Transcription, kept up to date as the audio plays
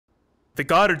The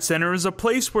Goddard Center is a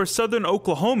place where Southern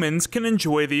Oklahomans can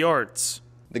enjoy the arts.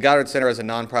 The Goddard Center is a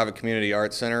nonprofit community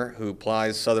arts center who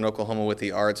plies Southern Oklahoma with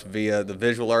the arts via the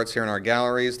visual arts here in our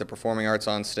galleries, the performing arts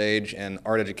on stage, and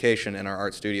art education in our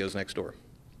art studios next door.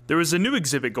 There is a new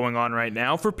exhibit going on right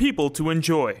now for people to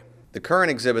enjoy. The current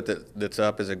exhibit that's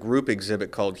up is a group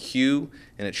exhibit called Hue,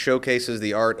 and it showcases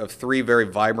the art of three very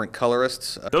vibrant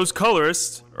colorists. Those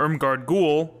colorists, Irmgard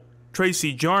Gould,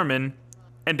 Tracy Jarman,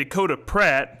 and Dakota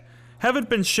Pratt,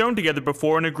 haven't been shown together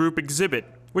before in a group exhibit,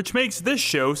 which makes this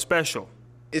show special.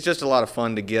 It's just a lot of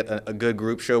fun to get a good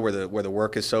group show where the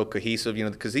work is so cohesive,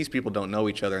 because these people don't know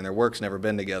each other and their work's never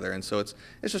been together, and so it's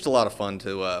just a lot of fun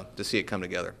to see it come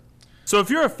together. So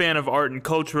if you're a fan of art and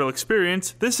cultural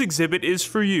experience, this exhibit is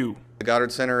for you. The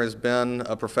Goddard Center has been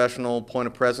a professional point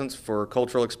of presence for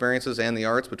cultural experiences and the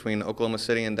arts between Oklahoma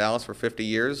City and Dallas for 50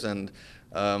 years, and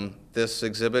this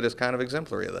exhibit is kind of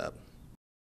exemplary of that.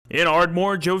 In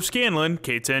Ardmore, Joe Scanlon,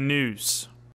 K10 News.